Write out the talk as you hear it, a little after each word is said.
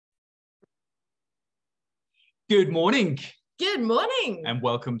Good morning. Good morning. And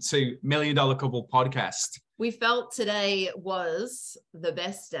welcome to $1 Million Couple Podcast. We felt today was the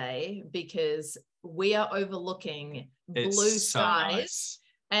best day because we are overlooking blue skies. Nice.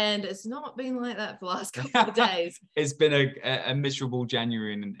 And it's not been like that for the last couple of days. It's been a miserable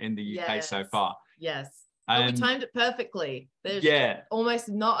January in the UK so far. Yes. But we timed it perfectly. There's almost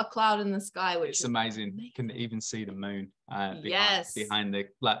not a cloud in the sky, which is amazing. You can even see the moon behind the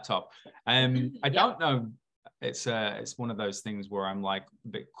laptop. I don't know. It's one of those things where I'm like a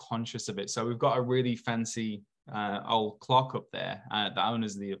bit conscious of it. So we've got a really fancy old clock up there. The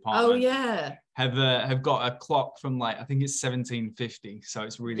owners of the apartment have got a clock from like, I think it's 1750, so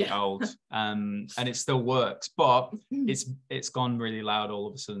it's really old, and it still works, but it's gone really loud all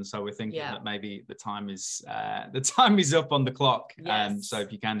of a sudden. So we're thinking that maybe the time is up on the clock. So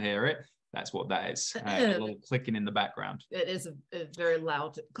if you can hear it, that's what that is. A little clicking in the background. It is a very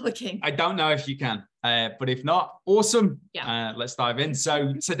loud clicking. I don't know if you can, but if not, awesome. Let's dive in.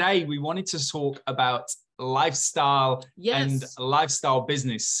 So today we wanted to talk about lifestyle and lifestyle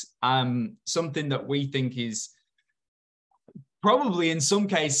business. Something that we think is probably in some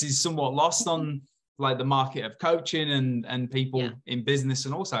cases somewhat lost on like the market of coaching and people in business,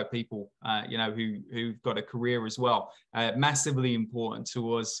 and also people who've got a career as well. Massively important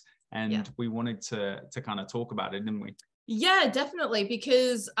to us. And we wanted to kind of talk about it, didn't we? Yeah, definitely.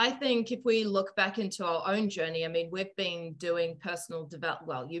 Because I think if we look back into our own journey, I mean, we've been doing personal development.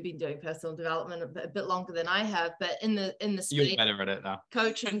 Well, you've been doing personal development a bit longer than I have, but in the space, you're better at it now.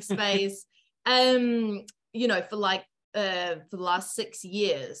 Coaching space, for the last 6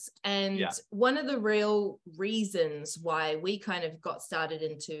 years. And one of the real reasons why we kind of got started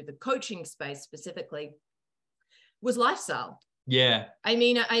into the coaching space specifically was lifestyle. Yeah. I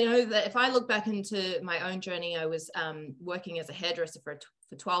mean, I know that if I look back into my own journey, I was working as a hairdresser for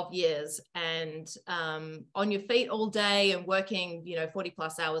 12 years and on your feet all day and working, 40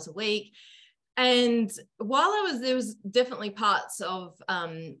 plus hours a week. And while there was definitely parts of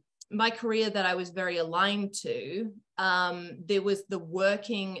my career that I was very aligned to, there was the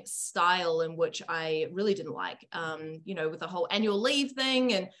working style in which I really didn't like, with the whole annual leave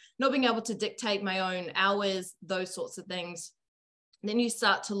thing and not being able to dictate my own hours, those sorts of things. Then you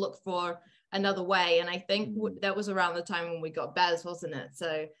start to look for another way. And I think that was around the time when we got Baz, wasn't it?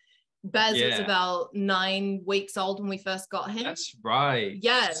 So Baz was about 9 weeks old when we first got him. That's right.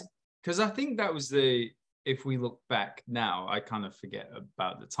 Yeah. Because I think that was if we look back now, I kind of forget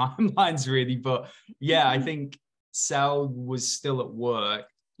about the timelines really. But I think Sal was still at work.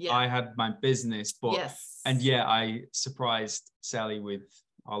 Yeah. I had my business. But I surprised Sally with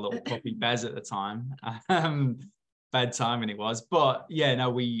our little puppy Baz at the time. Bad timing it was, but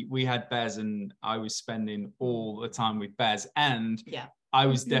we had Baz and I was spending all the time with Baz, and I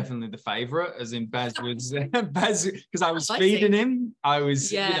was definitely the favorite, as in Baz was Baz, because I was feeding him. I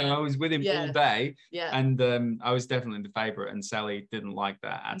was I was with him all day, and I was definitely the favorite, and Sally didn't like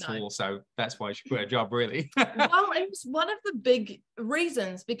that at all, so that's why she quit her job really. Well, it was one of the big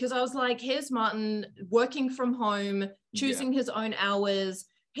reasons, because I was like, here's Martyn working from home, choosing his own hours.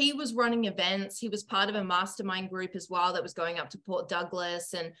 He was running events. He was part of a mastermind group as well that was going up to Port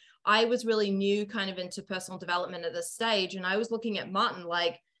Douglas. And I was really new kind of into personal development at this stage. And I was looking at Martyn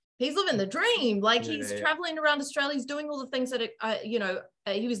like, he's living the dream. Like he's traveling around Australia. He's doing all the things that,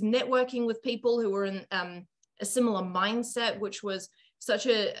 he was networking with people who were in a similar mindset, which was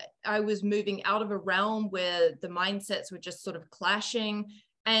I was moving out of a realm where the mindsets were just sort of clashing.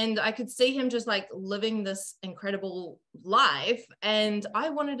 And I could see him just like living this incredible life. And I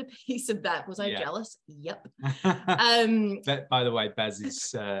wanted a piece of that. Was I jealous? Yep. By the way, Baz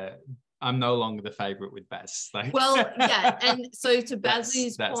is, I'm no longer the favorite with Baz. And so to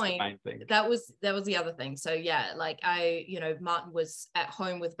Baz's point, that was the other thing. So Martyn was at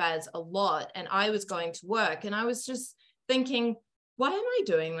home with Baz a lot and I was going to work and I was just thinking, why am I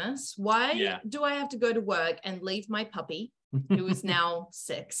doing this? Why do I have to go to work and leave my puppy, who is now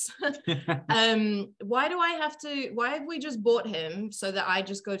 6? Why have we just bought him so that I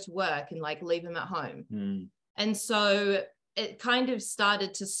just go to work and like leave him at home? And so it kind of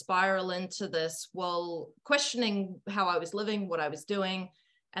started to spiral into this, questioning how I was living, what I was doing.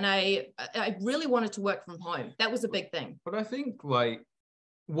 And I really wanted to work from home. That was a big thing. But I think like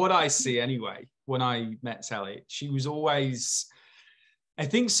what I see anyway, when I met Sally, she was always, I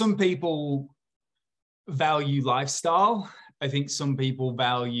think some people value lifestyle. I think some people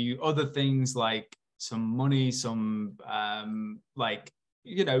value other things like some money, some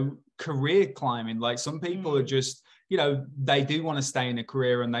career climbing. Like some people are just, they do want to stay in a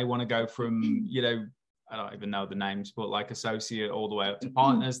career and they want to go from, I don't even know the names, but like associate all the way up to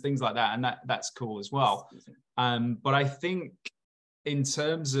partners, things like that. And that's cool as well. But I think in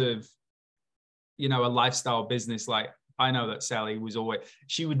terms of, you know, a lifestyle business, like I know that Sally was always,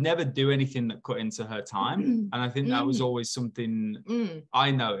 she would never do anything that cut into her time. And I think that was always something I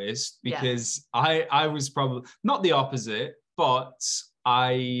noticed, because I was probably not the opposite, but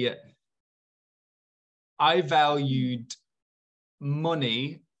I valued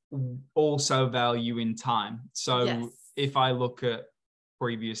money, also valuing time. So if I look at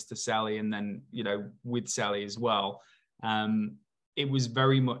previous to Sally and then, you know, with Sally as well, it was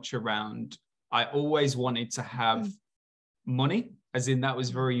very much around, I always wanted to have money, as in that was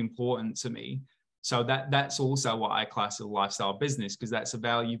very important to me. So that's also what I class as a lifestyle business, because that's a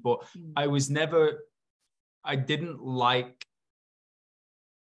value. But I didn't like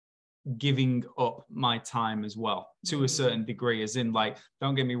giving up my time as well, to a certain degree, as in, like,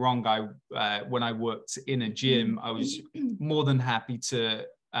 don't get me wrong, when I worked in a gym, I was more than happy to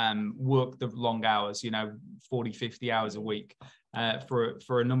work the long hours, you know, 40, 50 hours a week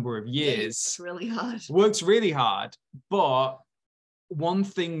for a number of years. It's really hard. Works really hard. But one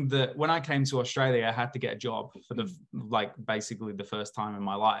thing that when I came to Australia, I had to get a job for basically the first time in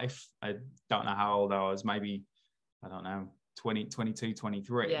my life. I don't know how old I was, maybe, I don't know, 20, 22,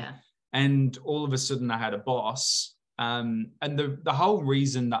 23. Yeah. And all of a sudden I had a boss. And the whole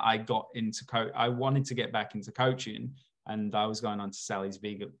reason that I got into I wanted to get back into coaching, and I was going on to Sally's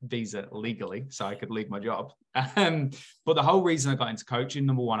visa legally so I could leave my job. But the whole reason I got into coaching,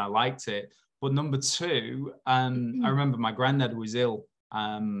 number one, I liked it. But number two, I remember my granddad was ill,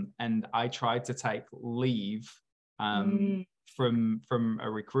 and I tried to take leave from a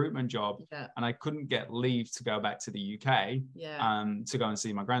recruitment job, and I couldn't get leave to go back to the UK to go and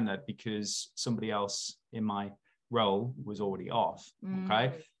see my granddad, because somebody else in my role was already off.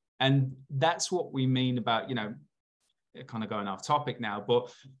 Okay. And that's what we mean about, you know, kind of going off topic now,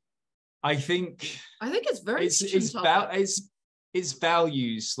 but I think it's very it's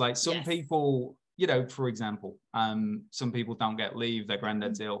values. Like some people, you know, for example, some people don't get leave, their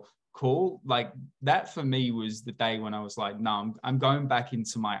granddad's ill. Cool. Like that for me was the day when I was like, no, I'm going back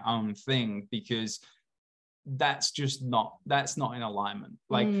into my own thing, because that's not in alignment.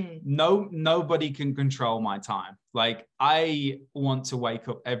 Like nobody can control my time. Like I want to wake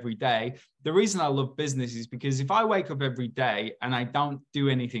up every day. The reason I love business is because if I wake up every day and I don't do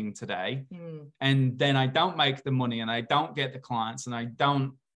anything today, and then I don't make the money and I don't get the clients and I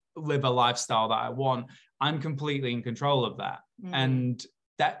don't live a lifestyle that I want, I'm completely in control of that. And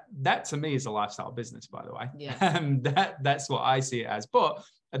that to me is a lifestyle business, by the way. That's what I see it as. But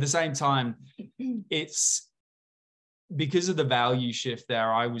at the same time, it's because of the value shift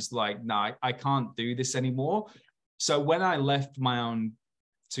there, I was like, no, I can't do this anymore. So when I left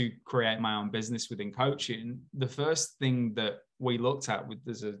to create my own business within coaching, the first thing that we looked at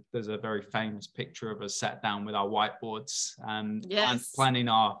there's a very famous picture of us sat down with our whiteboards and planning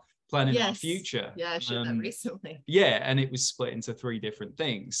our future. Yeah, I shared that recently. Yeah, and it was split into 3 different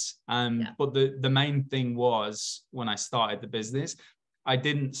things. But the main thing was, when I started the business, I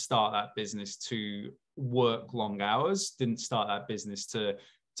didn't start that business to work long hours, didn't start that business to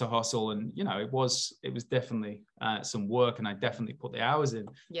hustle. And, you know, it was definitely some work, and I definitely put the hours in.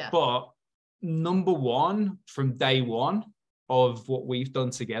 But number one, from day one of what we've done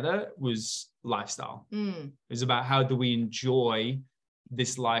together, was lifestyle. It was about, how do we enjoy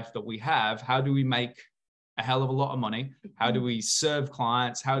this life that we have? How do we make a hell of a lot of money? How do we serve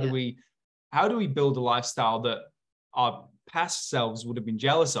clients? How do we build a lifestyle that our past selves would have been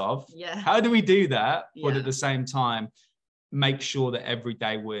jealous of? How do we do that, but at the same time make sure that every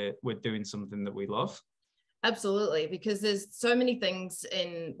day we're doing something that we love? Absolutely, because there's so many things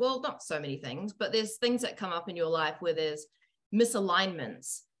not so many things, but there's things that come up in your life where there's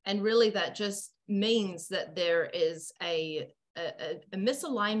misalignments, and really that just means that there is a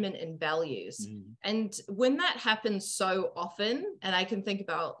misalignment in values. And when that happens so often, and I can think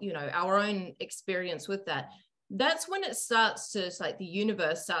about, you know, our own experience with that, that's when it starts to, it's like the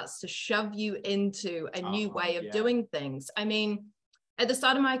universe starts to shove you into a new way of doing things. I mean, at the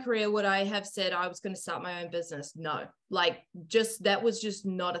start of my career, would I have said I was going to start my own business? No, like that was just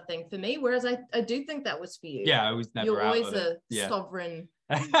not a thing for me. Whereas I do think that was for you. Yeah, I was never. You're always a sovereign,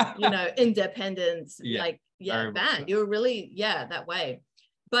 you know, independent, man. You're really, that way.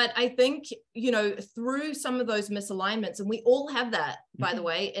 But I think, you know, through some of those misalignments, and we all have that, by the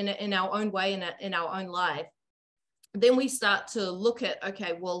way, in our own way, in our own life, then we start to look at,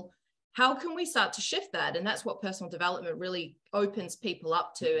 okay, well, how can we start to shift that? And that's what personal development really opens people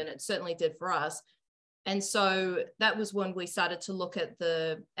up to. And it certainly did for us. And so that was when we started to look at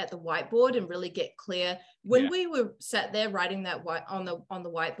the whiteboard and really get clear. When we were sat there writing that on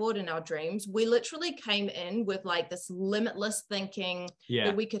the whiteboard in our dreams, we literally came in with like this limitless thinking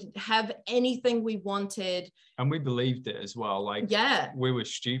that we could have anything we wanted. And we believed it as well. Like, we were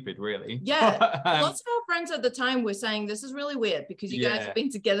stupid, really. Yeah. Lots of our friends at the time were saying, this is really weird because you guys have been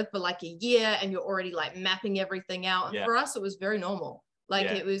together for like a year and you're already like mapping everything out. And for us, it was very normal. Like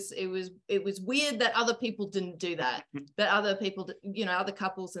it was weird that other people didn't do that, that other people, you know, other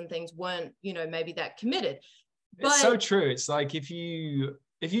couples and things weren't, you know, maybe that committed. But it's so true. It's like, if you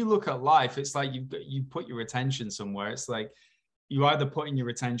look at life, it's like you put your attention somewhere. It's like you either putting your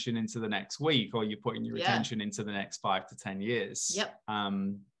attention into the next week or you're putting your attention into the next 5 to 10 years.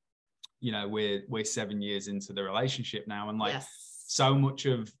 You know, we're 7 years into the relationship now, and like so much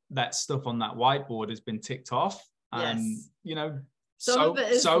of that stuff on that whiteboard has been ticked off. You know, some of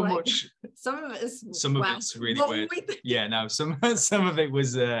it is really weird. Yeah, no, some of it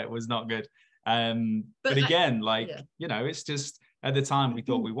was not good. But again, like, you know, it's just at the time we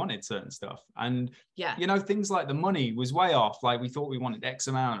thought we wanted certain stuff, and you know, things like the money was way off. Like we thought we wanted X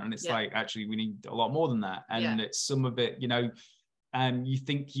amount, and it's like, actually we need a lot more than that. And it's some of it, you know, you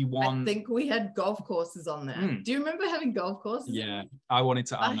think you want. I think we had golf courses on there. Do you remember having golf courses? Yeah, I wanted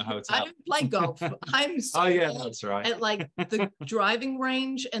to own a hotel. I don't play golf. I'm so that's right. At like the driving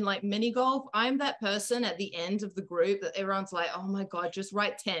range and like mini golf, I'm that person at the end of the group that everyone's like, oh my God, just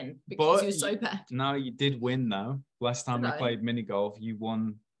write 10 because you're so bad. No, you did win though. Last time we played mini golf, you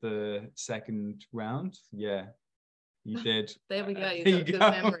won the second round. Yeah. You did. There we go. You've got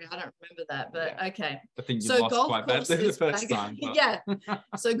good memory. I don't remember that, but okay. I think you lost quite badly the first time. But...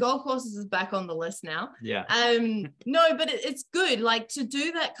 So golf courses is back on the list now. Yeah. No, but it's good. Like to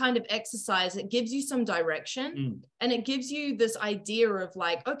do that kind of exercise, it gives you some direction and it gives you this idea of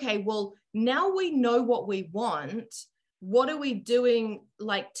like, okay, well, now we know what we want. What are we doing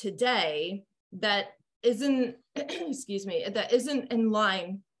like today that isn't, excuse me, that isn't in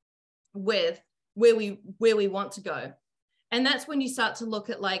line with where we want to go? And that's when you start to look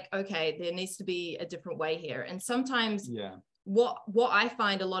at like, okay, there needs to be a different way here. And sometimes what I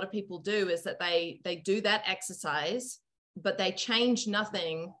find a lot of people do is that they do that exercise, but they change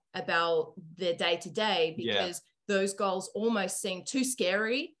nothing about their day to day because those goals almost seem too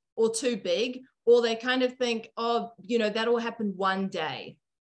scary or too big, or they kind of think, oh, you know, that'll happen one day.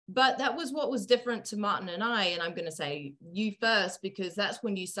 But that was what was different to Martyn and I, and I'm going to say you first, because that's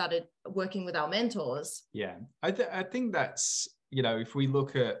when you started working with our mentors. Yeah, I think that's, you know, if we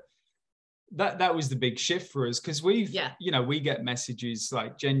look at that was the big shift for us, because we've, you know, we get messages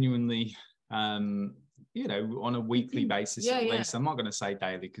like genuinely, you know, on a weekly basis at least. I'm not going to say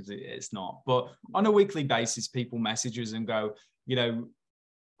daily because it's not, but on a weekly basis, people message us and go, you know,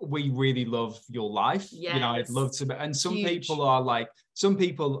 we really love your life. You know, I'd love to. And some people are like, some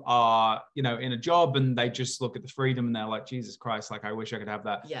people are, you know, in a job and they just look at the freedom and they're like, Jesus Christ, like, I wish I could have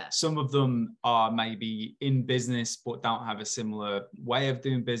that. Some of them are maybe in business, but don't have a similar way of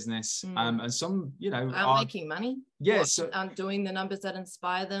doing business. And some, you know, are making money. Aren't doing the numbers that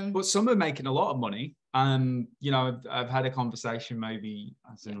inspire them. But some are making a lot of money. You know, I've had a conversation, maybe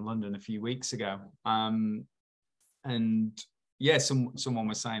I was in London a few weeks ago. And yeah, someone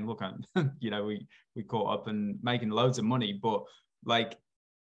was saying, look, you know, we caught up and making loads of money, but like,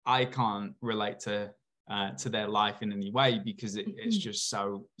 I can't relate to their life in any way because it's just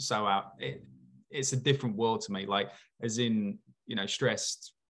so out. It's a different world to me. Like, as in, you know,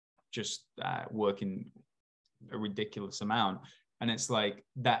 stressed, just working a ridiculous amount, and it's like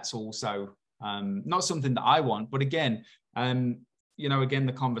that's also not something that I want. But again, you know, again,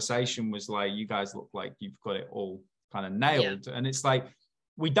 the conversation was like, you guys look like you've got it all kind of nailed, and it's like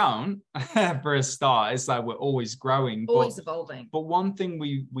we don't. For a start, it's like we're always growing, always evolving. But one thing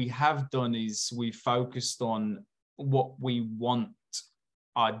we have done is we focused on what we want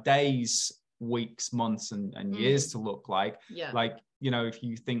our days, weeks, months, and years to look like. Like, you know, if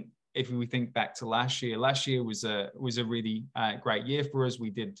we think back to last year was a really great year for us. We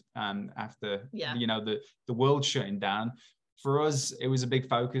did after you know, the world shutting down. For us, it was a big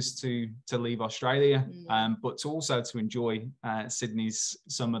focus to leave Australia, but to also to enjoy Sydney's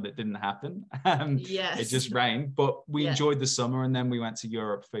summer that didn't happen. It just rained, but we enjoyed the summer, and then we went to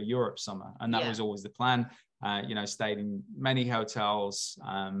Europe for Europe's summer, and that was always the plan. You know, stayed in many hotels,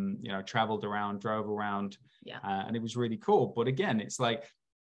 you know, traveled around, drove around, and it was really cool. But again, it's like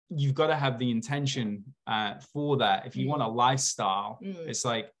you've got to have the intention for that. If you want a lifestyle, it's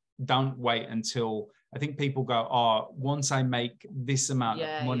like, don't wait until I think people go, oh, once I make this amount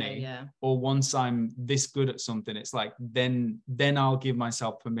of money, or once I'm this good at something, it's like, then I'll give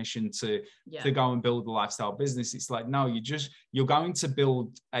myself permission to go and build a lifestyle business. It's like, no, you're going to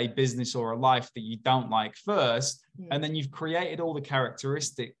build a business or a life that you don't like first. And then you've created all the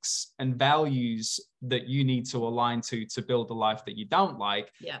characteristics and values that you need to align to build a life that you don't like.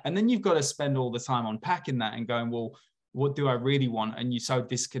 And then you've got to spend all the time unpacking that and going, well, what do I really want? And you're so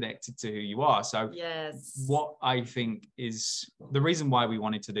disconnected to who you are. So what I think is the reason why we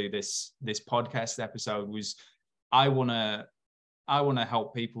wanted to do this podcast episode was I want to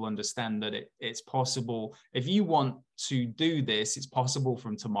help people understand that it's possible. If you want to do this, it's possible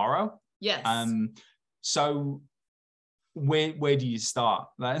from tomorrow. So where do you start?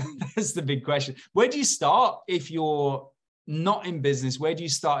 That's the big question. Where do you start if you're not in business? Where do you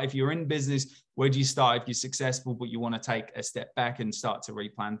start if you're in business? Where do you start if you're successful, but you want to take a step back and start to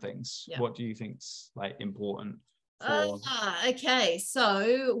replan things? What do you think's like important? Okay,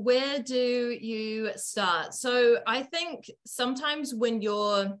 so where do you start? So I think sometimes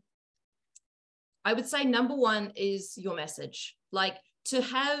I would say number one is your message. Like, to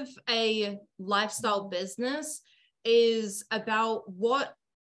have a lifestyle business is about what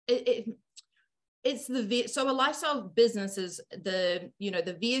so a lifestyle business is the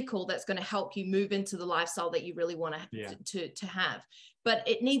vehicle that's going to help you move into the lifestyle that you really want to have, but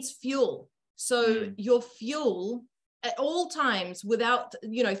it needs fuel. So your fuel at all times, without,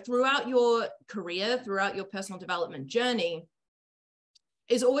 throughout your career, throughout your personal development journey,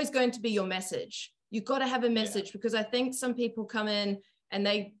 is always going to be your message. You've got to have a message, because I think some people come in and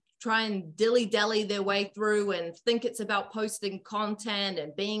they try and dilly-dally their way through and think it's about posting content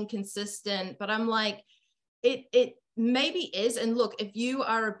and being consistent. But I'm like, it maybe is. And look, if you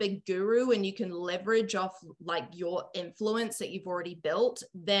are a big guru and you can leverage off like your influence that you've already built,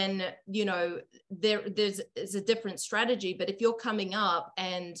 then, there's a different strategy. But if you're coming up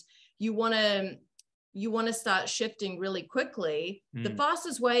and you want to start shifting really quickly, the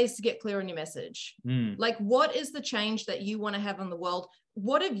fastest way is to get clear on your message. Like, what is the change that you want to have in the world?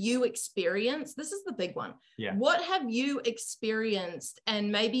 What have you experienced? This is the big one. What have you experienced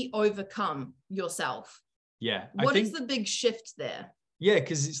and maybe overcome yourself? What is the big shift there?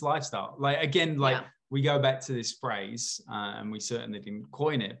 Because it's lifestyle. Like, again, we go back to this phrase, and we certainly didn't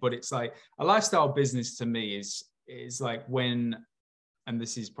coin it, but it's like a lifestyle business to me is like when, and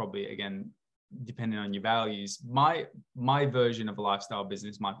this is probably, again, depending on your values, my version of a lifestyle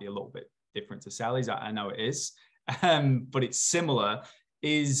business might be a little bit different to Sally's. I know it is, but it's similar.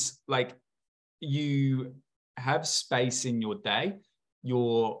 Is like, you have space in your day.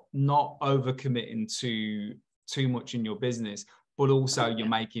 You're not overcommitting to too much in your business, but also you're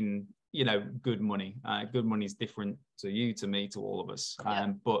making, good money. Good money is different to you, to me, to all of us.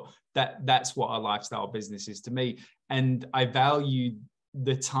 But that's what a lifestyle business is to me. And I value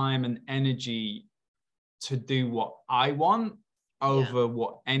the time and energy to do what I want over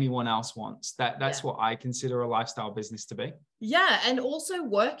what anyone else wants. That's what I consider a lifestyle business to be. And also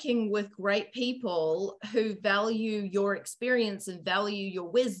working with great people who value your experience and value your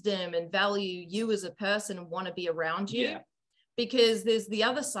wisdom and value you as a person and want to be around you. Because there's the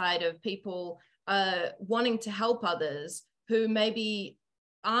other side of people wanting to help others who maybe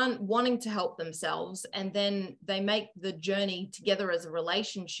aren't wanting to help themselves, and then they make the journey together as a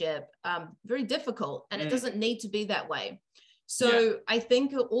relationship very difficult, and it doesn't need to be that way. So I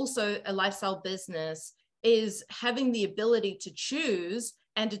think also a lifestyle business is having the ability to choose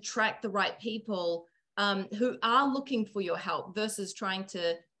and attract the right people who are looking for your help, versus trying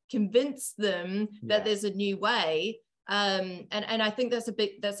to convince them that there's a new way. And I think that's a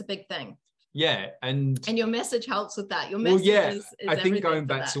big thing. And your message helps with that. Your message is I think going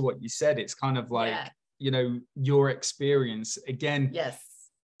back to what you said, it's kind of like, your experience again.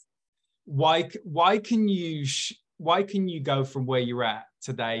 Why can you go from where you're at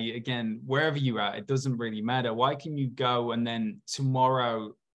today, again, wherever you're at, it doesn't really matter. Why can you go and then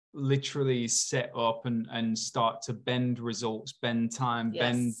tomorrow literally set up and start to bend results, bend time,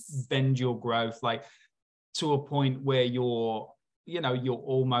 bend your growth, like to a point where you're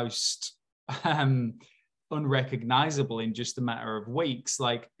almost unrecognizable in just a matter of weeks.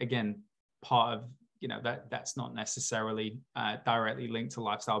 Like, again, part of that's not necessarily directly linked to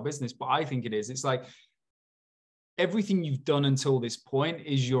lifestyle business, but I think it is. It's like everything you've done until this point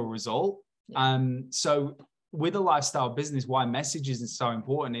is your result. So with a lifestyle business, why messages is so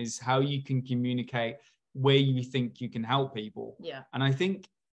important is how you can communicate where you think you can help people. And I think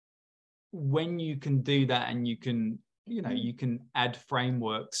when you can do that and you can you know, you can add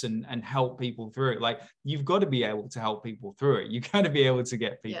frameworks and help people through it. Like, you've got to be able to help people through it. You've got to be able to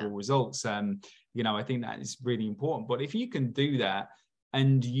get people results. You know, I think that is really important. But if you can do that,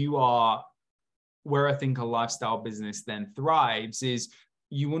 and you are where I think a lifestyle business then thrives, is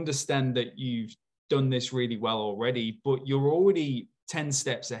you understand that you've done this really well already, but you're already 10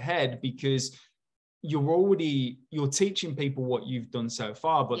 steps ahead, because you're teaching people what you've done so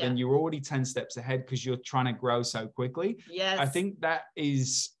far, but then you're already 10 steps ahead because you're trying to grow so quickly. Yes. I think that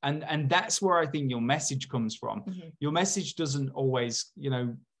is, and that's where I think your message comes from. Your message doesn't always, you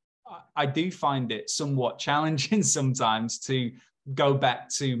know, I do find it somewhat challenging sometimes to go back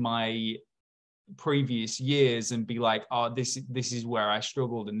to my previous years and be like, oh, this is where I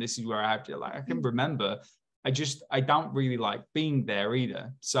struggled, and this is where I have to, like, I can remember. I don't really like being there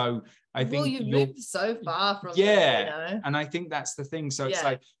either. So I think you've moved so far from there, you know? And I think that's the thing. So it's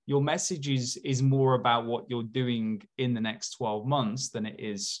like your message is more about what you're doing in the next 12 months than it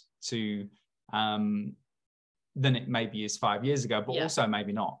is to than it maybe is 5 years ago, but also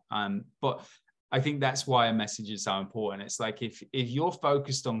maybe not. But I think that's why a message is so important. It's like, if you're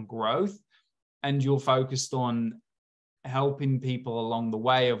focused on growth and you're focused on helping people along the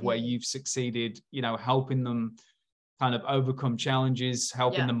way of where you've succeeded, you know, helping them kind of overcome challenges,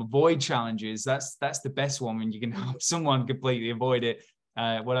 helping them avoid challenges. That's the best one, when you can help someone completely avoid it.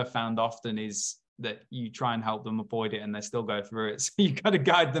 What I've found often is that you try and help them avoid it and they still go through it. So you got to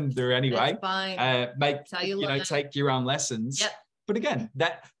guide them through anyway. It's fine. Take your own lessons. Yep. But again,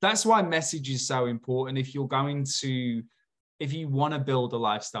 that's why message is so important. If you want to build a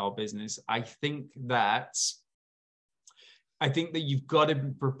lifestyle business, I think that you've got to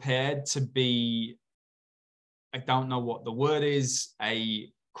be prepared to be, I don't know what the word is,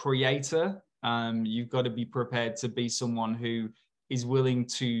 a creator. You've got to be prepared to be someone who is willing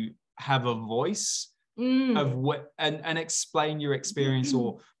to have a voice of what, and explain your experience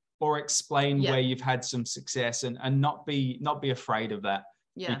or explain where you've had some success, and not be afraid of that.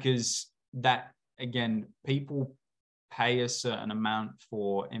 Because that, again, people pay a certain amount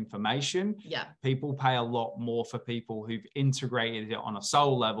for information. People pay a lot more for people who've integrated it on a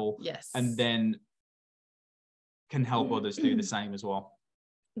soul level. And then can help others do the same as well.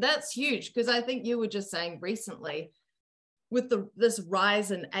 That's huge, because I think you were just saying recently with this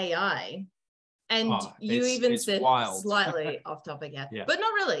rise in AI, and you even said wild. Slightly off topic here, but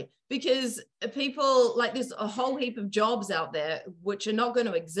not really, because people, like, there's a whole heap of jobs out there which are not going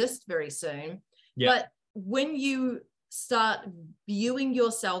to exist very soon. But when you start viewing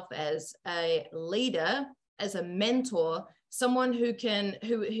yourself as a leader, as a mentor, someone who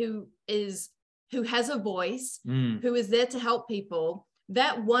has a voice, who is there to help people,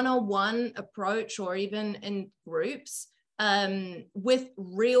 that one-on-one approach, or even in groups with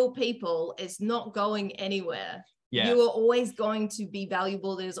real people, is not going anywhere. You are always going to be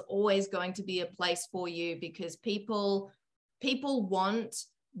valuable. There's always going to be a place for you, because people want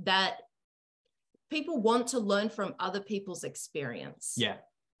that. People want to learn from other people's experience.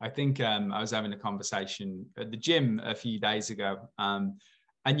 I think I was having a conversation at the gym a few days ago,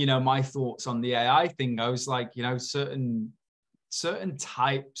 and, you know, my thoughts on the AI thing, I was like, you know, certain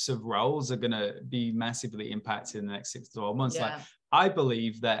types of roles are going to be massively impacted in the next 6 to 12 months. Like, I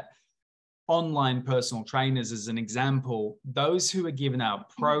believe that online personal trainers, as an example, those who are giving out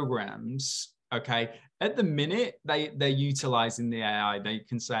programs, at the minute, they're utilizing the AI. They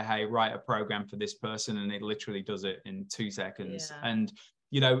can say, hey, write a program for this person, and it literally does it in 2 seconds. And,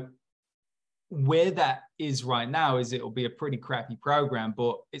 you know, where that is right now is it'll be a pretty crappy program,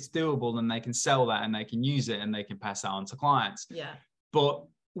 but it's doable, and they can sell that, and they can use it, and they can pass that on to clients. But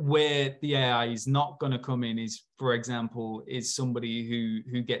where the AI is not going to come in is, for example, is somebody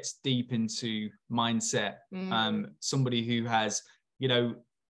who gets deep into mindset, somebody who has, you know,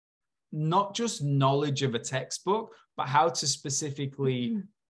 not just knowledge of a textbook, but how to specifically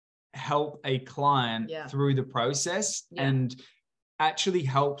help a client through the process, and actually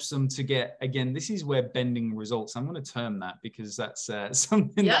helps them to get, again, this is where bending results, I'm going to term that, because that's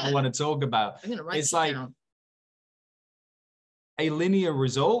something that I want to talk about. It's like down. A linear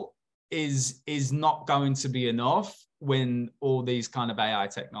result is not going to be enough when all these kind of AI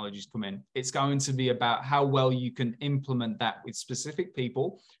technologies come in. It's going to be about how well you can implement that with specific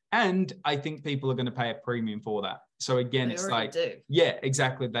people. And I think people are going to pay a premium for that. So again, it's like,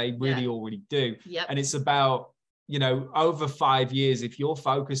 exactly. They really already do. And it's about, you know, over 5 years, if you're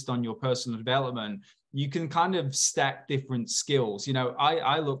focused on your personal development, you can kind of stack different skills. You know,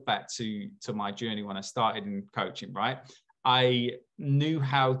 I look back to my journey when I started in coaching, right? I knew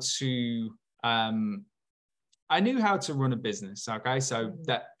how to run a business. Okay. So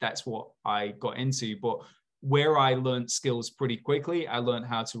that's what I got into. But where I learned skills pretty quickly. I learned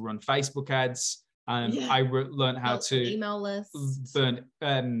how to run Facebook ads. I learned how to email lists, burn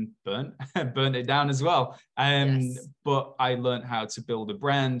it down as well. But I learned how to build a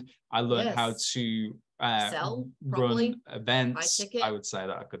brand. I learned how to sell run properly, events. I would say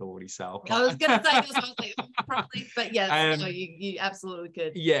that I could already sell. I was going to say this, I was like, properly, but yes, no, you absolutely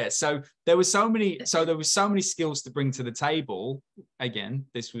could. Yeah. So there were so many skills to bring to the table. Again,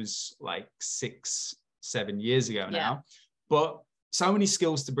 this was like 6-7 years ago now, but so many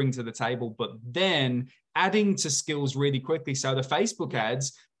skills to bring to the table, but then adding to skills really quickly. So the Facebook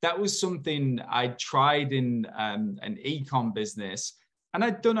ads, that was something I tried in an e-com business, and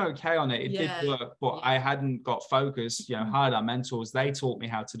I'd done okay on it. It did work, but I hadn't got focused, hired our mentors. They taught me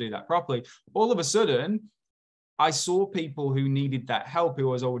how to do that properly. All of a sudden, I saw people who needed that help who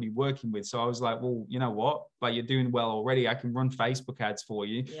I was already working with. So I was like, well, you know what? Like, you're doing well already. I can run Facebook ads for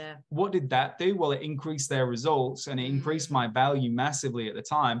you. Yeah. What did that do? Well, it increased their results and it increased my value massively at the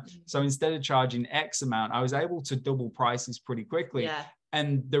time. So instead of charging X amount, I was able to double prices pretty quickly. Yeah.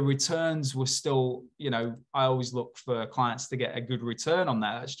 And the returns were still, I always look for clients to get a good return on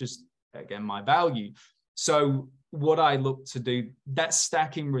that. That's just, again, my value. So what I look to do, that's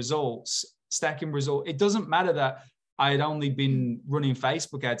stacking results. It doesn't matter that I had only been running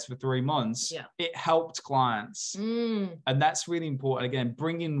Facebook ads for 3 months. It helped clients. And that's really important. Again,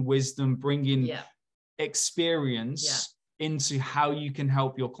 bringing wisdom, bringing experience into how you can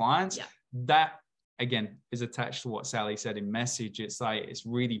help your clients. That, again, is attached to what Sally said in message. It's like, it's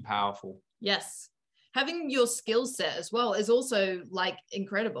really powerful. Yes. Having your skill set as well is also like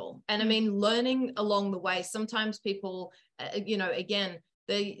incredible. And I mean, learning along the way, sometimes people, again,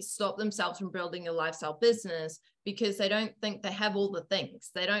 they stop themselves from building a lifestyle business because they don't think they have all the things.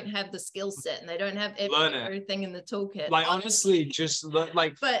 They don't have the skill set and they don't have everything in the toolkit. Like, honestly, just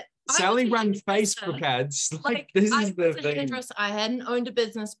like, but Sally ran Facebook ads. Like, this is the thing. I hadn't owned a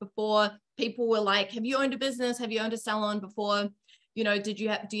business before. People were like, have you owned a business? Have you owned a salon before? Do you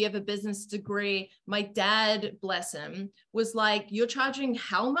have a business degree? My dad, bless him, was like, you're charging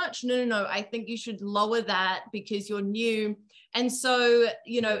how much? No. I think you should lower that because you're new. And so,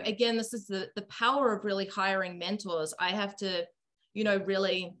 again, this is the power of really hiring mentors. I have to,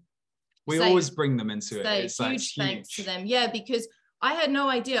 really. We always bring them into it. It's huge thanks to them. Yeah, because I had no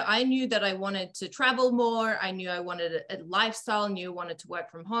idea. I knew that I wanted to travel more. I knew I wanted a lifestyle, knew I wanted to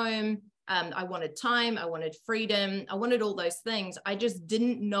work from home. I wanted time, I wanted freedom, I wanted all those things. I just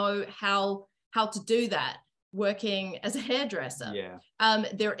didn't know how to do that working as a hairdresser.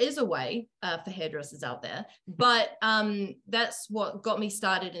 There is a way for hairdressers out there, but that's what got me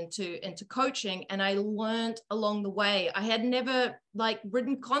started into coaching. And I learned along the way. I had never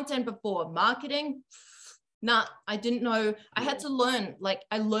written content before. Marketing, I didn't know. I had to learn.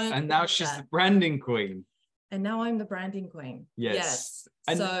 I learned. And now she's the branding queen. And now I'm the branding queen. Yes.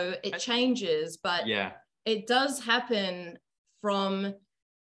 So it changes, but it does happen from,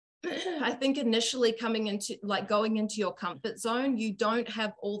 I think, initially going into your comfort zone. You don't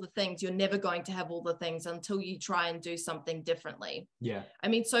have all the things. You're never going to have all the things until you try and do something differently. I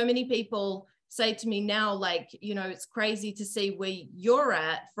mean, so many people say to me now, it's crazy to see where you're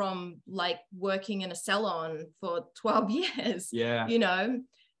at from working in a salon for 12 years,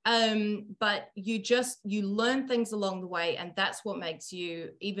 but you learn things along the way, and that's what makes you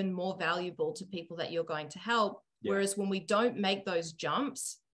even more valuable to people that you're going to help. Whereas when we don't make those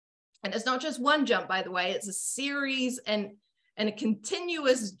jumps, and it's not just one jump, by the way, it's a series and a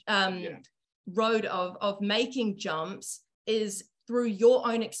continuous road of making jumps, is through your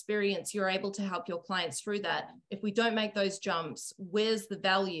own experience, you're able to help your clients through that. If we don't make those jumps, where's the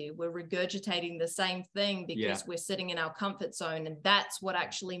value? We're regurgitating the same thing because we're sitting in our comfort zone. And that's what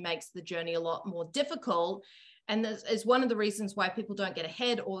actually makes the journey a lot more difficult. And this is one of the reasons why people don't get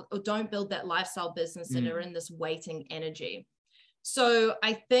ahead or don't build that lifestyle business and are in this waiting energy. So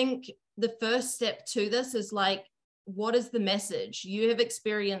I think the first step to this is what is the message? You have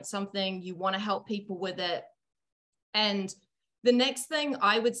experienced something, you want to help people with it. And the next thing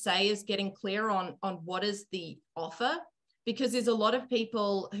I would say is getting clear on what is the offer, because there's a lot of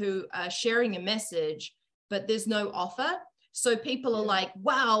people who are sharing a message, but there's no offer. So people are like,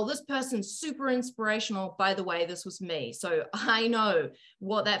 wow, this person's super inspirational. By the way, this was me. So I know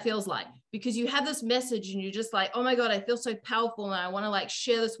what that feels like, because you have this message and you're just like, oh my God, I feel so powerful. And I want to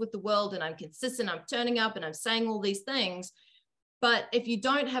share this with the world, and I'm consistent. I'm turning up and I'm saying all these things. But if you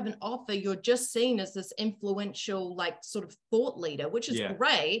don't have an offer, you're just seen as this influential, sort of thought leader, which is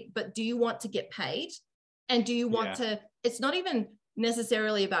great. But do you want to get paid? And do you want to, it's not even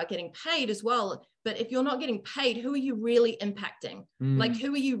necessarily about getting paid as well. But if you're not getting paid, who are you really impacting? Who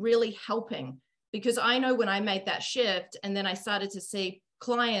are you really helping? because I know when I made that shift and then I started to see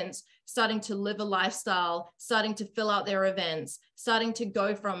clients starting to live a lifestyle, starting to fill out their events, starting to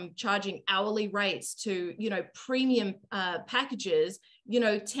go from charging hourly rates to, you know, premium packages, you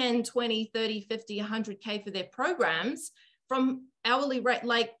know, 10, 20, 30, 50, 100K for their programs from hourly rate.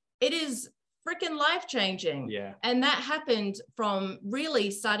 Like, it is freaking life-changing. Yeah. And that happened from really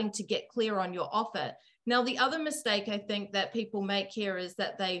starting to get clear on your offer. Now, the other mistake I think that people make here is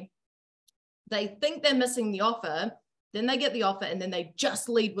that they think they're missing the offer, then they get the offer and then they just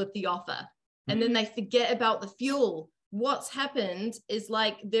lead with the offer. And then they forget about the fuel. What's happened is,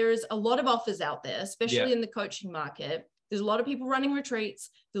 like, there's a lot of offers out there, especially in the coaching market. There's a lot of people running retreats.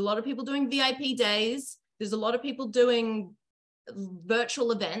 There's a lot of people doing VIP days. There's a lot of people doing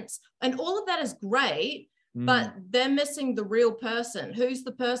virtual events, and all of that is great, but they're missing the real person. Who's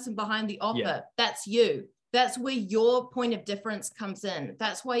the person behind the offer? Yeah. That's you. That's where your point of difference comes in.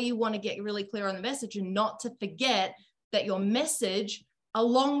 That's why you want to get really clear on the message, and not to forget that your message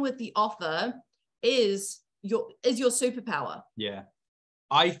along with the offer is your superpower. Yeah.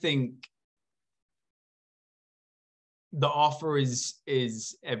 I think the offer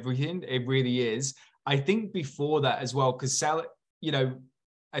is everything. It really is. I think before that as well, because Sally, you know,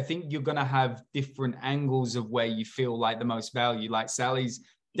 I think you're going to have different angles of where you feel like the most value. Like Sally's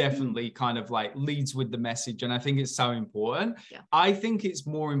definitely kind of like leads with the message. And I think it's so important. Yeah. I think it's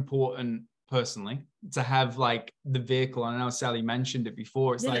more important personally to have like the vehicle. And I know Sally mentioned it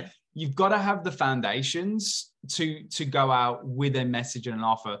before. It's like, you've got to have the foundations to go out with a message and an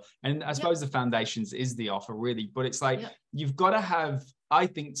offer. And I suppose the foundations is the offer really, but it's like, you've got to have, I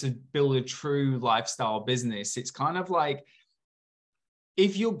think, to build a true lifestyle business, it's kind of like,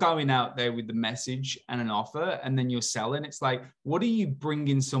 if you're going out there with the message and an offer and then you're selling, it's like, what are you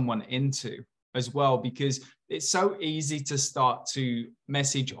bringing someone into as well? Because it's so easy to start to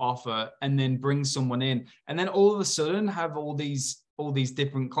message, offer, and then bring someone in, and then all of a sudden have all these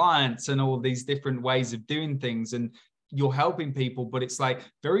different clients and all these different ways of doing things, and you're helping people. But it's like,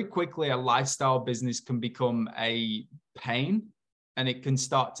 very quickly a lifestyle business can become a pain, and it can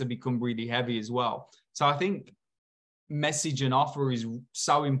start to become really heavy as well. So I think message and offer is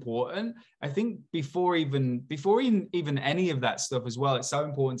so important. I think before even any of that stuff as well, it's so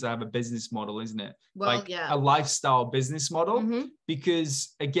important to have a business model, isn't it? Well, like a lifestyle business model,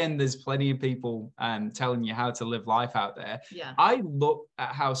 because again, there's plenty of people telling you how to live life out there. Yeah. I look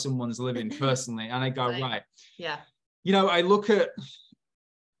at how someone's living personally and I go, right. Yeah. You know, I look at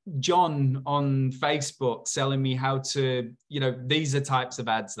John on Facebook selling me how to, you know, these are types of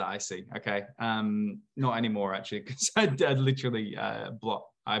ads that I see. Okay. Not anymore actually, because I literally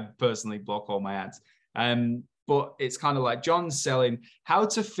I personally block all my ads. But it's kind of like John's selling how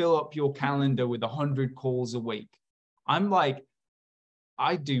to fill up your calendar with 100 calls a week. I'm like,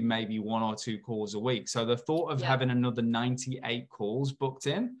 I do maybe 1 or 2 calls a week. So the thought of having another 98 calls booked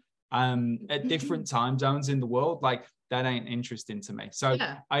in at different time zones in the world, like, that ain't interesting to me. So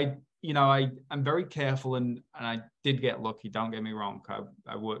I'm very careful, and I did get lucky. Don't get me wrong.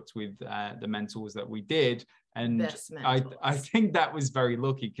 I worked with the mentors that we did, and I think that was very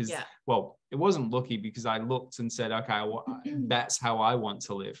lucky because, well, it wasn't lucky because I looked and said, okay, well, that's how I want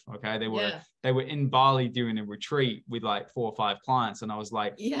to live. Okay, they were in Bali doing a retreat with like 4 or 5 clients, and I was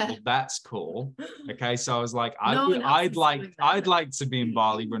like, well, that's cool. Okay, so I was like, I'd like to be in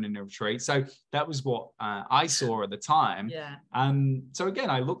Bali running a retreat. So that was what I saw at the time. Yeah. So again,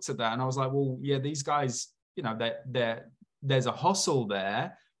 I looked at that and I was like, well, yeah, these guys, you know, there's a hustle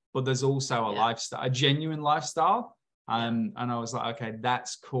there, but there's also a lifestyle, a genuine lifestyle. And I was like, okay,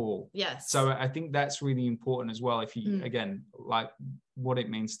 that's cool. Yes. So I think that's really important as well. If you, again, like what it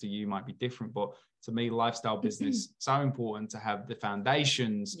means to you might be different, but to me, lifestyle business, so important to have the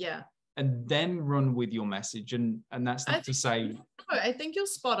foundations. Yeah. And then run with your message. And that's not to say. I think you're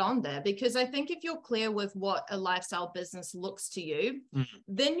spot on there, because I think if you're clear with what a lifestyle business looks to you,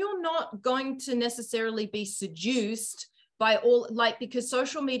 then you're not going to necessarily be seduced by all, like, because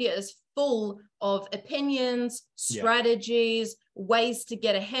social media is full of opinions, strategies, ways to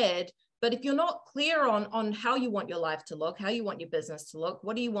get ahead. But if you're not clear on how you want your life to look, how you want your business to look,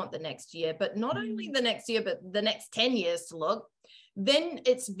 what do you want the next year, but not only the next year, but the next 10 years to look, then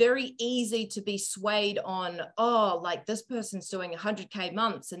it's very easy to be swayed on, oh, like this person's doing 100K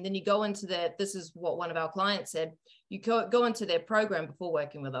months. And then you go into this is what one of our clients said, you go into their program before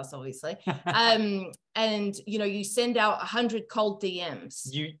working with us, obviously. And, you know, you send out 100 cold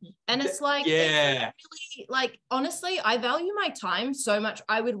DMs. And it's like, it's really, like, honestly, I value my time so much.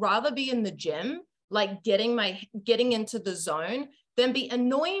 I would rather be in the gym, like getting into the zone, than be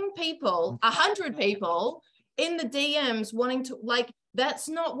annoying people, 100 people in the DMs wanting to, like, that's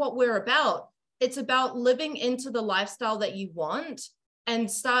not what we're about. it's about living into the lifestyle that you want and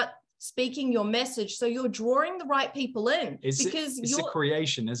start speaking your message. So you're drawing the right people in. It's a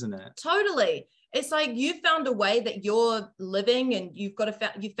creation, isn't it? Totally. It's like you found a way that you're living, and you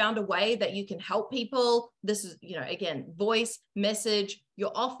found a way that you can help people. This is, you know, again, voice, message,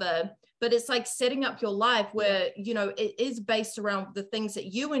 your offer, but it's like setting up your life where, you know, it is based around the things that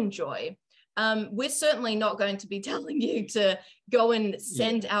you enjoy. We're certainly not going to be telling you to go and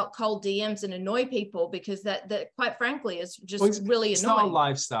send out cold DMs and annoy people, because that quite frankly is just really it's annoying. It's not a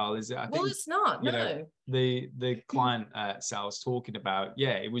lifestyle, is it? I think, it's not. No. Know, the client Sal was talking about,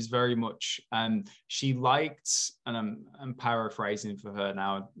 it was very much. She liked, and I'm paraphrasing for her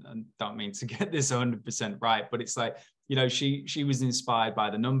now. I don't mean to get this 100% right, but it's like, you know, she was inspired by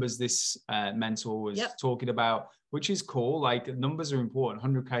the numbers this mentor was talking about, which is cool. Like, numbers are important.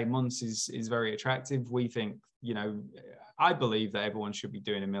 100K months is very attractive. We think, you know, I believe that everyone should be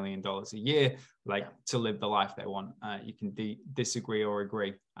doing $1 million a year, like to live the life they want. You can disagree or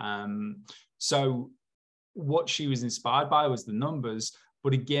agree. So what she was inspired by was the numbers,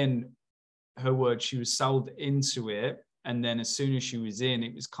 but again, her word, she was sold into it. And then as soon as she was in,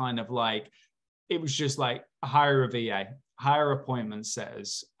 it was kind of like, it was just like, hire a VA, hire appointment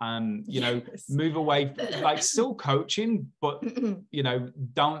setters, you know, move away, like still coaching, but, you know,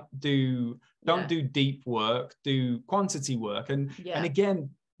 don't do deep work, do quantity work. And again,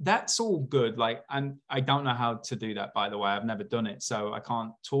 that's all good. Like, and I don't know how to do that, by the way. I've never done it, so I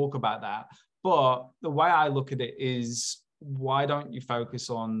can't talk about that. But the way I look at it is, why don't you focus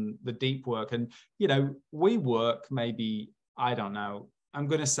on the deep work? And, you know, we work maybe, I don't know, I'm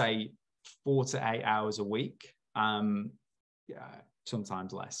going to say 4 to 8 hours a week.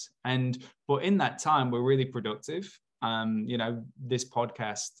 Sometimes less. But in that time, we're really productive. You know, this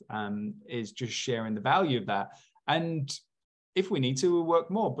podcast is just sharing the value of that. And if we need to, we'll work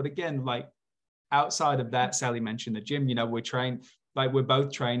more. But again, like outside of that, Sally mentioned the gym, you know, we're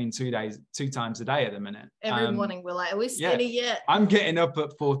both training 2 times a day at the minute. Every morning we're like, are we skinny yet? I'm getting up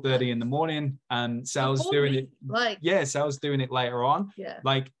at 4:30 in the morning, and Sal's doing it. Sal's doing it later on. Yeah.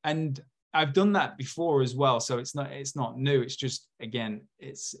 Like, and I've done that before as well. So it's not new. It's just, again,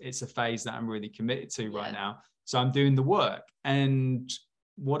 it's a phase that I'm really committed to right now. So I'm doing the work. And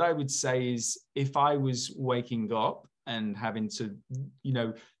what I would say is, if I was waking up and having to, you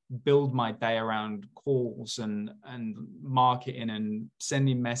know, build my day around calls and marketing and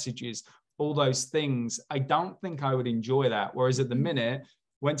sending messages, all those things, I don't think I would enjoy that. Whereas at the minute,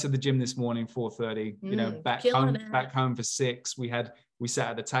 went to the gym this morning, 4:30, you know, back home for 6. We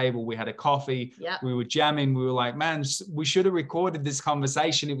sat at the table, we had a coffee, we were jamming. We were like, man, we should have recorded this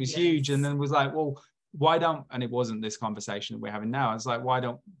conversation. It was huge. And then was like, well, why don't, and it wasn't this conversation that we're having now. It's like,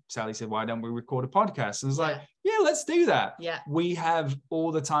 Sally said, why don't we record a podcast? And it's like, let's do that. Yeah. We have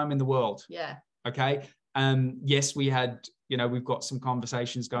all the time in the world. Yeah. Okay. Yes, we had, you know, we've got some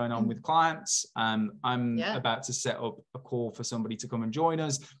conversations going on with clients. I'm about to set up a call for somebody to come and join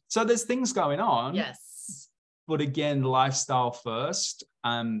us. So there's things going on. Yes. But again, lifestyle first.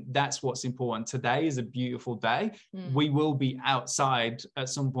 That's what's important. Today is a beautiful day. We will be outside at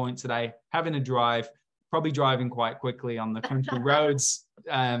some point today, having a drive, probably driving quite quickly on the country roads,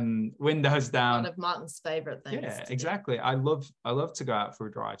 windows down. One of Martyn's favorite things. Yeah, exactly. I love to go out for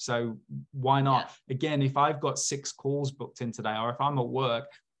a drive. So why not? Yeah. Again, if I've got 6 calls booked in today, or if I'm at work,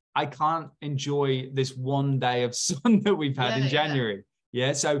 I can't enjoy this one day of sun that we've had in January.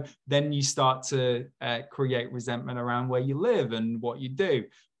 Yeah. So then you start to create resentment around where you live and what you do.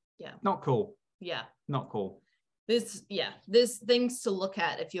 Yeah. Not cool. Yeah. Not cool. There's things to look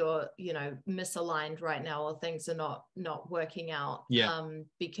at if you're, you know, misaligned right now, or things are not working out. Yeah.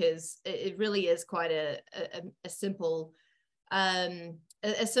 Because it really is quite a simple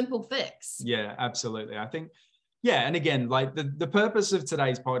fix. Yeah, absolutely. I think, and again, like the purpose of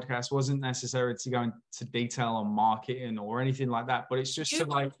today's podcast wasn't necessarily to go into detail on marketing or anything like that, but it's just to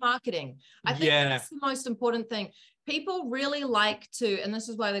like marketing. I think that's the most important thing. People really like to, and this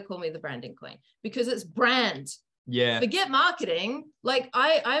is why they call me the branding queen, because it's brand. Yeah. Forget marketing. Like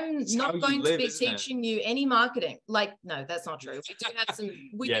I'm not going to be teaching you any marketing. Like, no, that's not true. We do have some.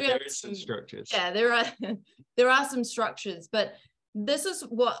 There is some structures. Yeah, there are some structures, but this is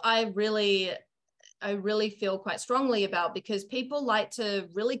what I really feel quite strongly about, because people like to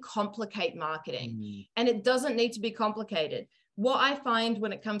really complicate marketing, and it doesn't need to be complicated. What I find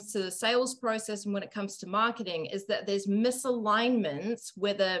when it comes to the sales process and when it comes to marketing is that there's misalignments,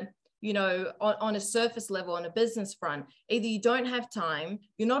 whether, you know, on a surface level, on a business front. Either you don't have time,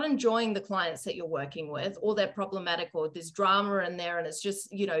 you're not enjoying the clients that you're working with, or they're problematic, or there's drama in there and it's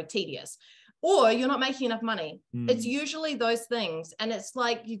just, you know, tedious. or you're not making enough money. It's usually those things. And it's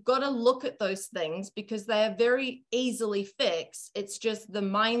like, you've got to look at those things because they are very easily fixed. It's just the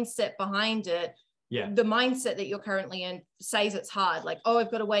mindset behind it. Yeah. The mindset that you're currently in says it's hard. Like, oh,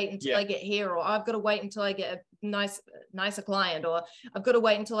 I've got to wait until I get here, or I've got to wait until I get a nicer client, or I've got to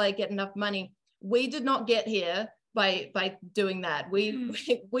wait until I get enough money. We did not get here by doing that.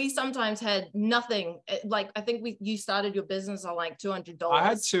 We sometimes had nothing. Like, I think you started your business on like $200. I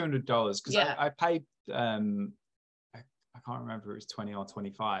had $200 because I paid I can't remember if it was 20 or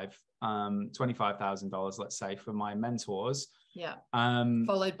 25 $25,000, let's say, for my mentors. Yeah.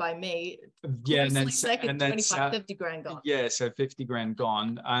 Followed by me. Yeah, and then 50 grand gone. Yeah, so 50 grand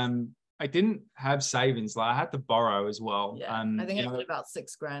gone. I didn't have savings. Like, I had to borrow as well. Yeah, I think it was about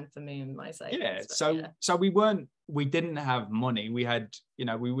 6 grand for me and my savings. Yeah, so we didn't have money. We had,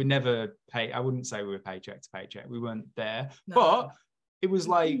 we would never pay. I wouldn't say we were paycheck to paycheck. We weren't there, but it was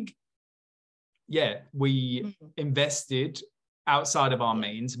like, we invested outside of our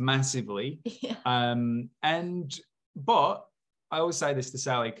means massively. But I always say this to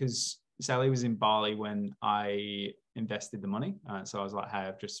Sally, because Sally was in Bali when I invested the money. So I was like, hey,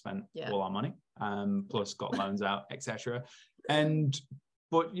 I've just spent all our money, plus got loans out, etc.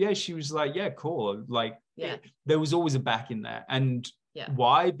 But she was like, yeah, cool. Like, there was always a back in there. And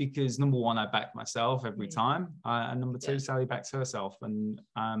why? Because number one, I backed myself every time. And number two, Sally backs herself. And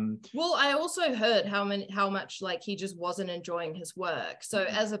well, I also heard how much like he just wasn't enjoying his work. So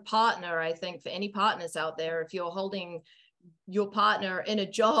as a partner, I think for any partners out there, if you're holding your partner in a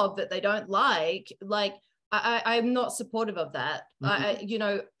job that they don't like I'm not supportive of that.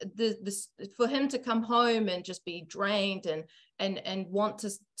 For him to come home and just be drained and want to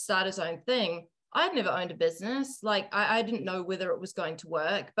start his own thing. I'd never owned a business. Like, I didn't know whether it was going to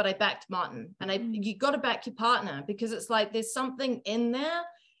work, but I backed Martyn. And you got to back your partner, because it's like there's something in there,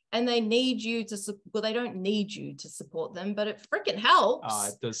 and they need you to, well, they don't need you to support them, but it freaking helps. Oh,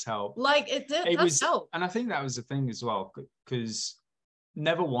 it does help. Like, it does help. And I think that was the thing as well, because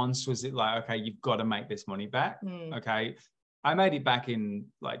never once was it like, okay, you've got to make this money back. Okay. I made it back in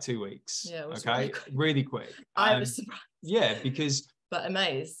like 2 weeks. Yeah, it was really quick. I was surprised. Yeah, but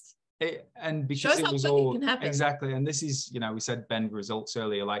amazed. Because shows it how was quick all it can happen. Exactly. And this is, we said bend results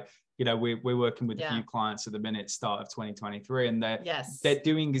earlier, like, we're working with a few clients at the minute, start of 2023, and they're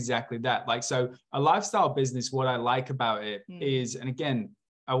doing exactly that. Like, so a lifestyle business, what I like about it is, and again,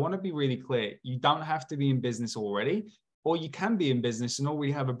 I want to be really clear, you don't have to be in business already, or you can be in business and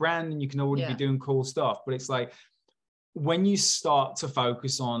already have a brand and you can already be doing cool stuff. But it's like, when you start to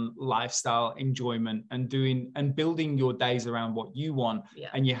focus on lifestyle enjoyment and building your days around what you want,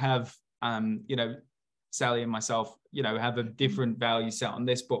 and you have, Sally and myself, have a different value set on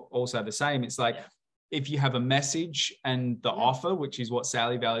this, but also the same. It's like, if you have a message and the offer, which is what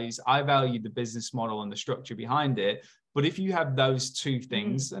Sally values, I value the business model and the structure behind it. But if you have those two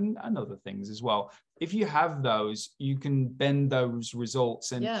things and other things as well, if you have those, you can bend those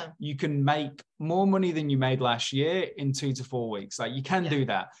results, and you can make more money than you made last year in 2 to 4 weeks. Like, you can do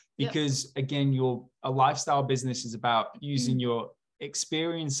that, because again, a lifestyle business is about using your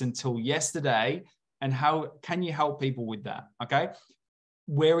experience until yesterday. And how can you help people with that? Okay.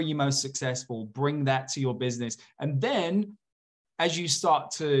 Where are you most successful? Bring that to your business. And then as you start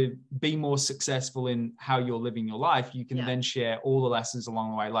to be more successful in how you're living your life, you can then share all the lessons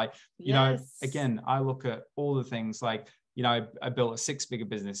along the way. Like, again, I look at all the things like, I built a 6-figure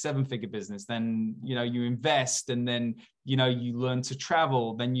business, 7-figure business. Then, you invest, and then, you learn to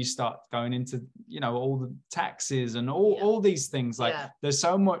travel. Then you start going into, all the taxes and all these things. Like, there's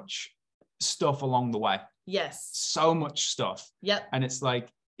so much stuff along the way. Yes. So much stuff. Yep. And it's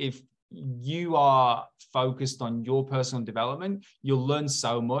like, if you are focused on your personal development, you'll learn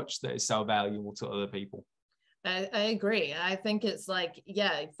so much that is so valuable to other people. I agree. I think it's like,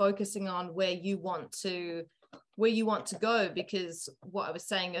 focusing on where you want to go, because what I was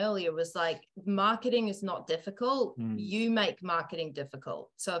saying earlier was like, marketing is not difficult. You make marketing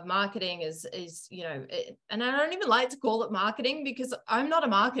difficult. So if marketing is and I don't even like to call it marketing, because I'm not a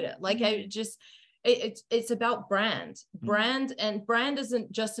marketer. Like, it's about brand. And brand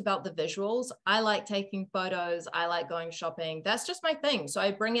isn't just about the visuals. I like taking photos. I like going shopping. That's just my thing. So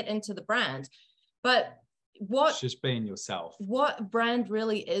I bring it into the brand. But it's just being yourself. What brand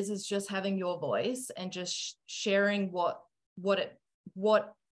really is just having your voice and just sharing what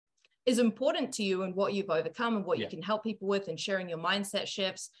is important to you and what you've overcome and what you can help people with, and sharing your mindset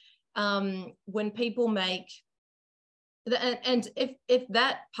shifts. When people make and if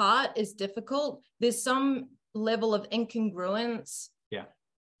that part is difficult, there's some level of incongruence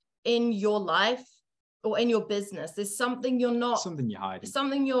in your life or in your business, there's something you're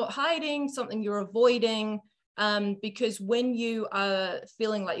hiding, something you're avoiding. Because when you are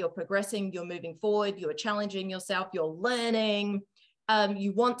feeling like you're progressing, you're moving forward, you're challenging yourself, you're learning,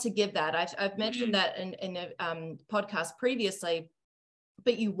 you want to give that. I've mentioned that in a podcast previously,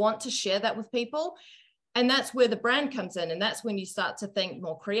 but you want to share that with people. And that's where the brand comes in. And that's when you start to think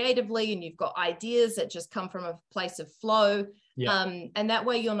more creatively, and you've got ideas that just come from a place of flow. And that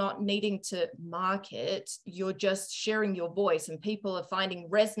way you're not needing to market, you're just sharing your voice, and people are finding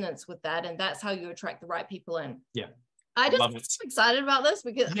resonance with that. And that's how you attract the right people in. I just am so excited about this,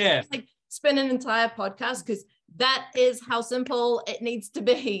 because I like spend an entire podcast, because that is how simple it needs to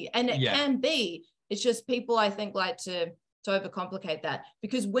be. And it can be. It's just people, I think, like to overcomplicate that,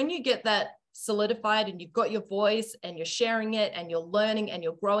 because when you get that solidified and you've got your voice and you're sharing it and you're learning and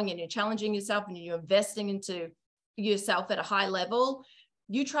you're growing and you're challenging yourself and you're investing into yourself at a high level,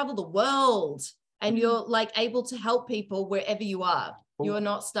 you travel the world and you're like able to help people wherever you are. You're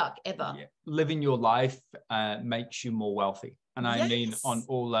not stuck ever. Living your life makes you more wealthy. And I mean, on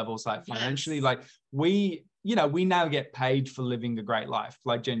all levels, like financially, like we now get paid for living a great life,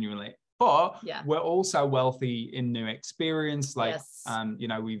 like genuinely. But we're also wealthy in new experience. Like,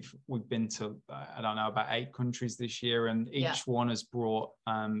 we've been to, I don't know, about 8 countries this year, and each one has brought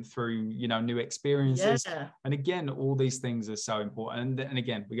through, new experiences. And again, all these things are so important. And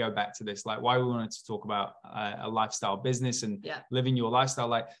again, we go back to this, like why we wanted to talk about a lifestyle business and living your lifestyle.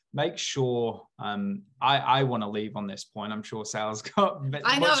 Like, make sure, I want to leave on this point. I'm sure Sal's got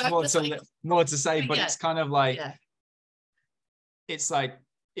more to say, but it's kind of like, it's like,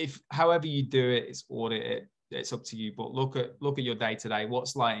 if however you do it, it's audit it, it's up to you, but look at your day-to-day,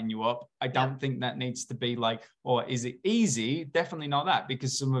 what's lighting you up. I don't think that needs to be like, or is it easy? Definitely not that,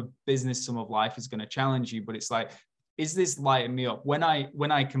 because some of business, some of life is going to challenge you, but it's like, is this lighting me up? When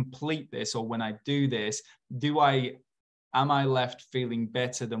I complete this, or when I do this, am I left feeling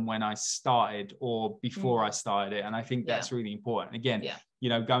better than when I started or before I started it? And I think that's really important. Again,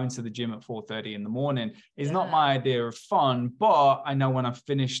 going to the gym at 4:30 in the morning is not my idea of fun, but I know when I've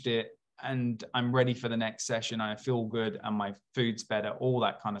finished it and I'm ready for the next session, I feel good and my food's better, all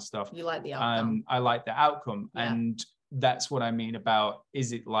that kind of stuff. You like the outcome. I like the outcome. And that's what I mean about,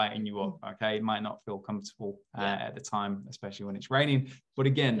 is it lighting you up? Okay. It might not feel comfortable at the time, especially when it's raining, but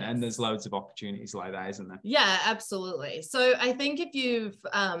again, and there's loads of opportunities like that, isn't there? Yeah, absolutely. So I think if you've,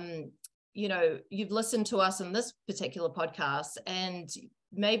 you've listened to us on this particular podcast, and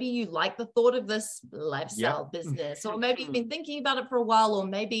maybe you like the thought of this lifestyle business, or maybe you've been thinking about it for a while, or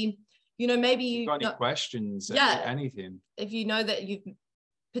maybe, maybe you got any questions, anything. If you know that you've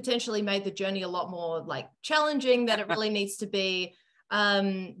potentially made the journey a lot more like challenging than it really needs to be,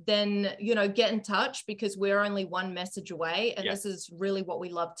 then get in touch, because we're only one message away, and this is really what we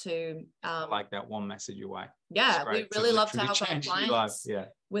love to like that one message away. We really love to help our clients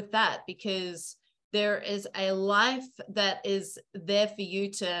with that, because there is a life that is there for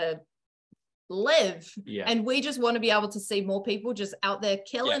you to live, and we just want to be able to see more people just out there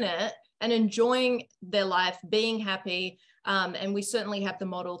killing it and enjoying their life, being happy. And we certainly have the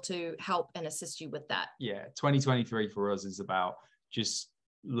model to help and assist you with that. 2023 for us is about just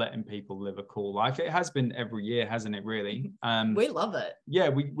letting people live a cool life. It has been every year, hasn't it, really? We love it.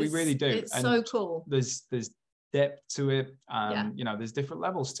 We really do. It's so cool. There's depth to it. There's different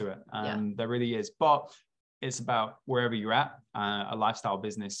levels to it. There really is. But it's about wherever you're at. A lifestyle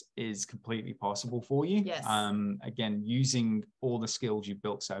business is completely possible for you. Again, using all the skills you've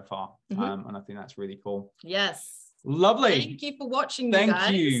built so far. And I think that's really cool. Lovely. Thank you for watching.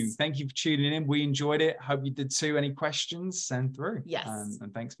 Thank you for tuning in. We enjoyed it. Hope you did too. Any questions, send through.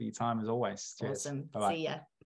 And thanks for your time as always. Cheers. Awesome. Bye-bye. See ya.